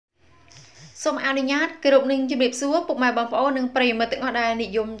សូមអនុញ្ញាតគោរពនឹងជម្រាបសួរពុកម៉ែបងប្អូននិងប្រិយមិត្តទាំងអស់ដែលនិ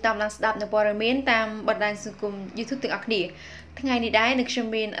យមតាមដានស្ដាប់នៅព័ត៌មានតាមបណ្ដាញសង្គម YouTube ទាំងអស់គ្នាថ្ងៃនេះដែរនឹងខ្ញុំ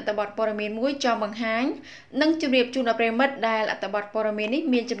មានអត្ថបទព័ត៌មានមួយចង់បង្ហាញនិងជម្រាបជូនដល់ប្រិយមិត្តដែលអត្ថបទព័ត៌មាននេះ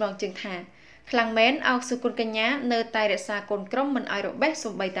មានចំណងជើងថាខ្លាំងមែនអោកសុគន្ធកញ្ញានៅតែរក្សាកូនក្រុមមិនឲ្យរបេះសូ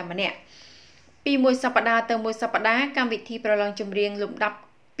ម្បីតែម្នាក់ពីមួយសប្តាហ៍ទៅមួយសប្តាហ៍កម្មវិធីប្រឡងចម្រៀងលំដាប់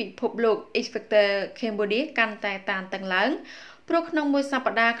ពិភពលោក Inspector Cambodia កាន់តែតានតឹងឡើងព្រោះក្នុងមួយស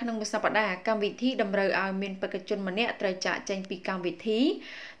ប្តាហ៍កម្មវិធីតម្រូវឲ្យមានបេក្ខជនម្នាក់ត្រូវចាកចេញពីកម្មវិធី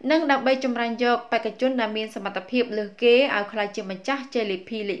និងដើម្បីចម្រាញ់យកបេក្ខជនដែលមានសមត្ថភាពលើសគេឲ្យក្លាយជាម្ចាស់ជ័យលា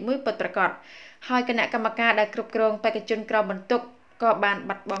ភីលេខ1ពិតប្រាកដហើយគណៈកម្មការដែលគ្រប់គ្រងបេក្ខជនក្រមបន្ទុកក៏បាន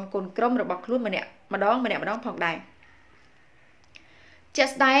បាត់បង់កូនក្រុមរបស់ខ្លួនម្នាក់ម្ដងផងដែរជា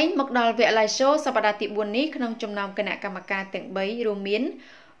ក់ស្ដែងមកដល់វគ្គ live show សប្តាហ៍ទី4នេះក្នុងចំណោមគណៈកម្មការទាំង3រួមមាន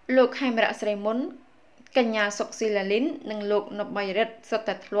លោកខេមរៈស្រីមុនកញ្ញាសុកស៊ីឡាលីននិងលោកណបៃរិទ្ធសុទ្ធ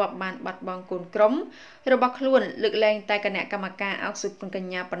តែធ្លាប់បានបាត់បង់កូនក្រុមរបស់ខ្លួនលើកលែងតែគណៈកម្មការអោកសុគន្ធក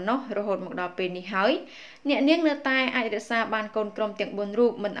ញ្ញាប៉ុណ្ណោះរហូតមកដល់ពេលនេះហើយអ្នកនាងនៅតែអាចរក្សាបានកូនក្រុមទាំង4រូ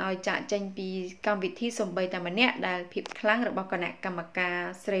បមិនឲ្យចាកចេញពីកម្មវិធីសូម្បីតែម្នាក់ដែលភាពខ្លាំងរបស់គណៈកម្មការ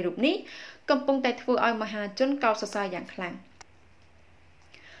ស្រីរូបនេះកំពុងតែធ្វើឲ្យមហាជនកោតសរសើរយ៉ាងខ្លាំង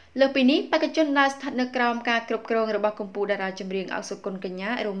លើពីនេះបេក្ខជនដែលស្ថិតនៅក្រោមការគ្រប់គ្រងរបស់កម្ពុជាតារាចម្រៀងអោកសុគន្ធកញ្ញា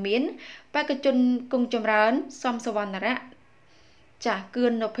រួមមានបេក្ខជនគង់ចម្រើនសំសវណ្ណរៈចាស់គឿ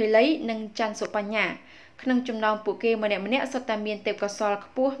ននភេលីនិងច័ន្ទសុបញ្ញាក្នុងចំណោមពួកគេម្នាក់សុទ្ធតែមានទេពកោសល្យ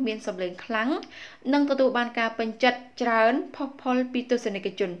ខ្ពស់មានសម្លេងខ្លាំងនិងទទួលបានការពេញចិត្តច្រើនផុសផុលពីទស្សនិក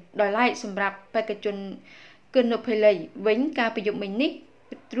ជនដោយឡែកសម្រាប់បេក្ខជនគឿននភេលីវិញការប្រយុទ្ធមិញនេះ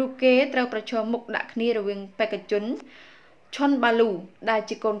រូបគេត្រូវប្រឈមមុខដាក់គ្នារវាងបេក្ខជនឈុនបាលូដែល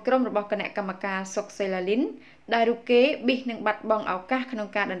ជាកូនក្រុមរបស់គណៈកម្មការសុកសេឡាលីនដែលរូបគេប៊ីសនឹងបាត់បង់ឱកាសក្នុង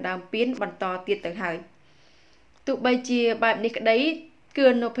ការដណ្ដើមពានបន្តទៀតទៅហើយទោះបីជាបែបនេះក្តីគឿ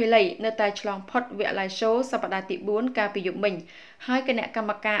ននូភេលីនៅតែឆ្លងផុតវគ្គ live show សប្តាហ៍ទី4កាលពីយប់មិញហើយគណៈកម្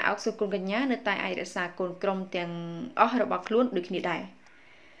មការអោកសុគន្ធកញ្ញានៅតែអាចរក្សាកូនក្រុមទាំងអស់របស់ខ្លួនដូចគ្នាដែរ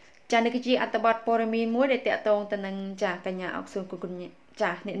ចា៎នេះគឺជាអត្ថបទព័ត៌មានមួយដែលតាក់ទងទៅនឹងចាកញ្ញាអោកសុគន្ធកញ្ញា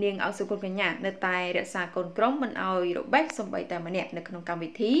ចាអ្នកនាងអោកសុគន្ធកញ្ញានៅតែរក្សាកូនក្រុមមិនឲ្យរបេះសូម្បីតែម្នាក់នៅក្នុងកម្មវិ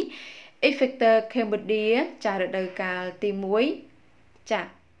ធី Inspector Cambodia ចារដូវកាលទី1ចាវ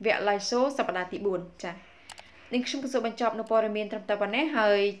គ្គ live show សប្តាហ៍ទី4ចានឹងខ្ញុំក៏សូមបញ្ចប់នៅព័ត៌មានត្រឹមតែប៉ុណ្ណេះហើ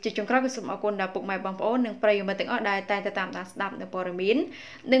យជាចុងក្រោយក៏សូមអរគុណដល់ពុកម៉ែបងប្អូននិងប្រិយមិត្តទាំងអស់ដែលតែងតែតាមដានស្ដាប់នៅព័ត៌មាន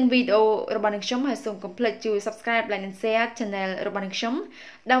និងវីដេអូរបស់នឹងខ្ញុំហើយសូមកុំភ្លេចជួយ Subscribe Like និង Share Channel របស់នឹងខ្ញុំ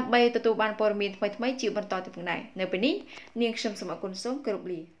ដើម្បីទទួលបានព័ត៌មានថ្មីៗជាបន្តទៅផងដែរនៅពេលនេះនាងខ្ញុំសូមអរគុណសូមគោរព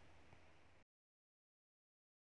លា